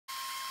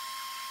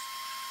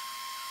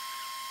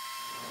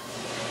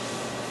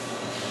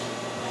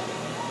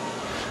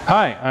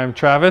Hi, I'm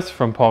Travis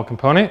from Paul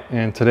Component,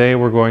 and today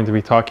we're going to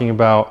be talking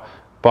about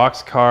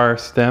boxcar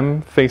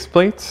stem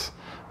faceplates.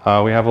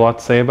 We have a lot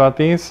to say about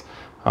these.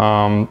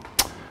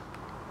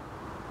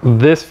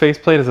 This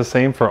faceplate is the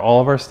same for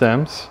all of our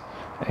stems,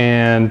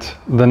 and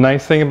the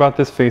nice thing about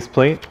this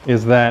faceplate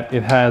is that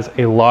it has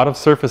a lot of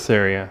surface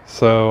area.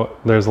 So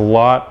there's a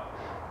lot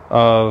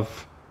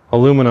of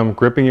aluminum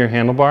gripping your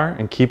handlebar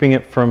and keeping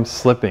it from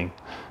slipping,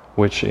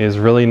 which is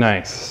really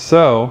nice.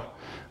 So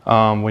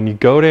when you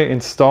go to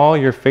install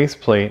your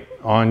faceplate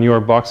on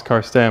your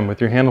boxcar stem with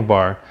your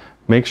handlebar,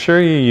 make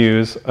sure you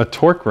use a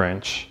torque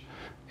wrench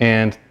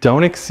and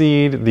don't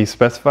exceed the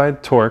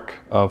specified torque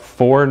of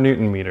 4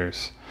 Newton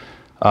meters.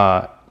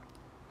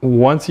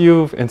 Once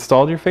you've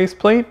installed your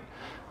faceplate,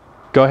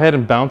 go ahead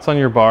and bounce on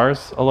your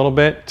bars a little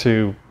bit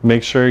to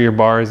make sure your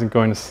bar isn't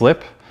going to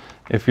slip.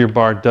 If your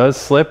bar does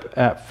slip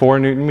at 4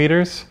 Newton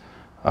meters,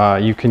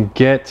 you can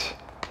get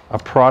a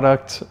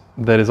product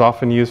that is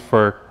often used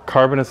for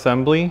carbon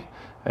assembly.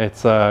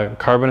 It's a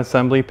carbon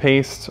assembly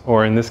paste,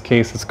 or in this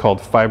case it's called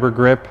fiber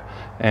grip,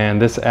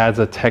 and this adds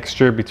a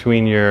texture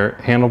between your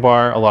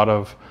handlebar. A lot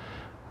of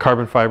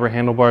carbon fiber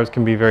handlebars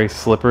can be very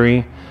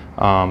slippery,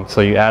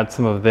 so you add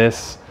some of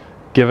this,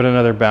 give it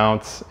another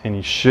bounce, and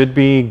you should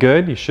be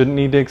good. You shouldn't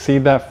need to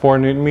exceed that 4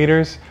 Newton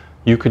meters.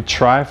 You could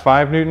try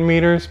 5 Newton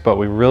meters, but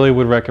we really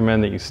would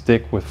recommend that you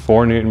stick with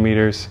 4 Newton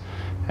meters,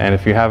 and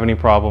if you have any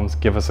problems,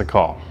 give us a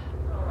call.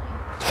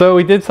 So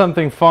we did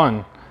something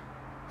fun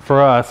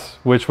for us,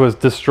 which was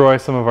destroy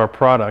some of our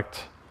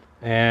product,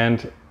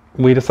 and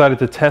we decided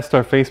to test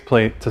our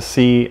faceplate to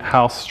see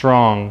how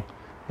strong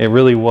it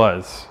really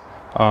was.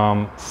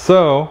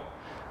 So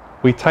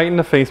we tightened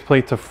the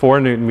faceplate to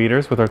 4 Newton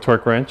meters with our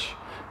torque wrench,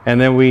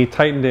 and then we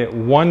tightened it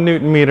 1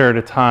 Newton meter at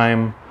a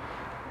time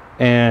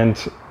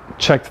and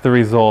checked the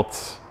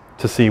results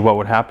to see what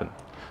would happen.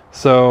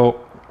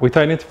 So we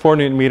tightened it to 4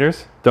 Newton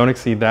meters, don't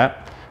exceed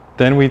that.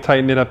 Then we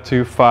tightened it up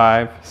to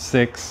 5,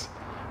 6,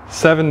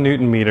 7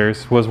 Newton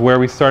meters was where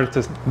we started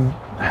to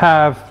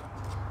have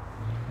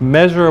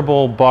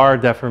measurable bar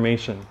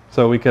deformation.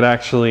 So we could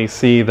actually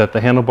see that the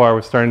handlebar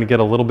was starting to get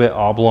a little bit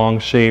oblong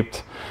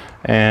shaped,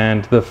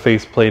 and the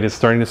faceplate is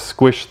starting to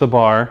squish the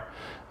bar.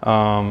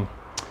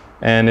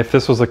 And if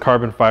this was a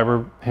carbon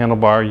fiber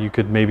handlebar, you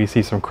could maybe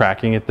see some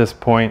cracking at this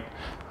point.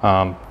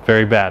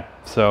 Very bad.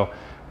 So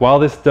while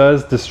this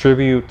does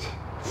distribute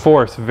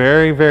force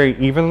very, very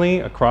evenly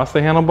across the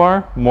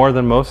handlebar, more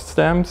than most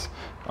stems,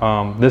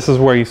 this is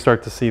where you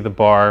start to see the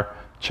bar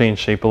change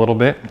shape a little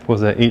bit. It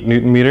was at 8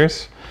 Newton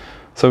meters.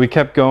 So we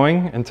kept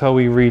going until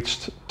we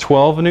reached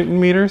 12 Newton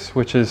meters,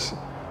 which is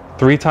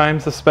 3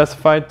 times the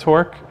specified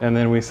torque. And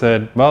then we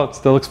said, well, it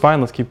still looks fine,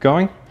 let's keep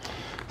going.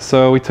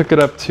 So we took it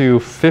up to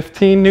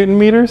 15 Newton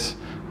meters.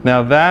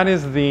 Now that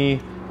is the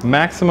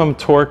maximum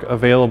torque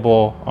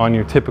available on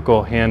your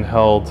typical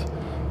handheld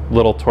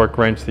little torque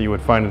wrench that you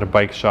would find at a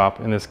bike shop,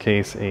 in this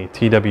case a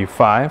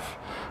TW5.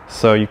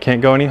 So you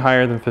can't go any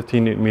higher than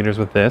 15 Newton meters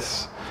with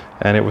this,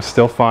 and it was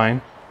still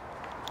fine.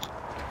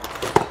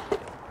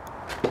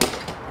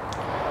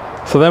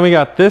 So then we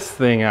got this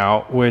thing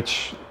out,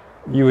 which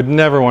you would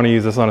never want to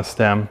use this on a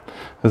stem.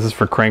 This is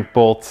for crank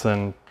bolts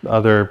and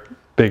other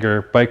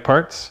bigger bike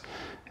parts.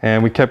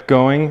 And we kept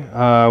going.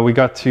 We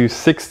got to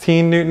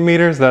 16 Newton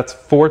meters. That's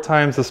 4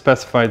 times the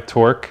specified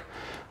torque,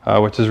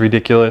 which is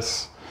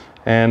ridiculous.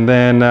 And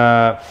then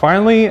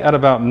finally at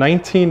about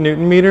 19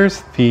 Newton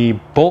meters, the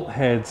bolt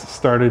heads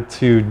started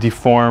to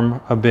deform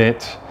a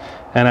bit.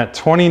 And at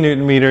 20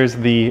 Newton meters,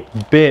 the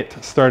bit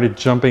started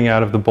jumping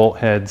out of the bolt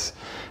heads,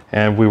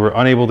 and we were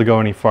unable to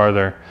go any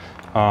farther.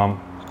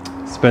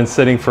 It's been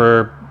sitting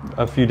for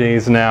a few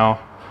days now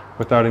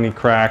without any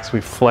cracks.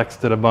 We've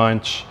flexed it a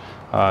bunch.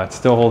 It's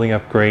still holding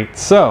up great.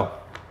 So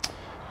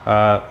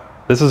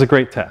this is a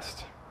great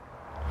test.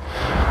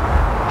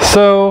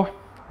 So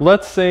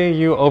let's say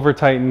you over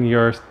tighten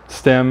your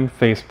stem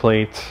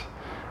faceplate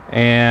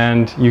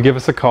and you give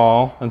us a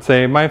call and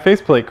say, my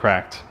faceplate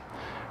cracked.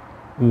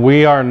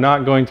 We are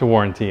not going to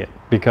warranty it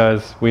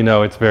because we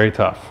know it's very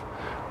tough.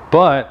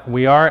 But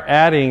we are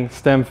adding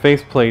stem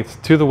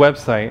faceplates to the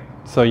website,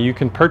 so you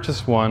can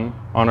purchase one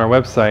on our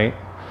website.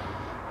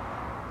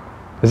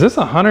 Is this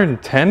a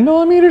 110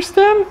 millimeter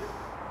stem?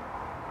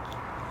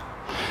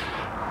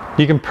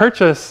 You can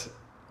purchase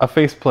a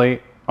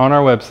faceplate on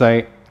our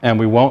website, and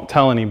we won't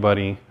tell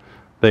anybody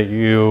that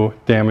you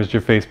damaged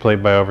your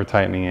faceplate by over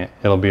tightening it.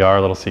 It'll be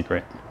our little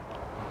secret.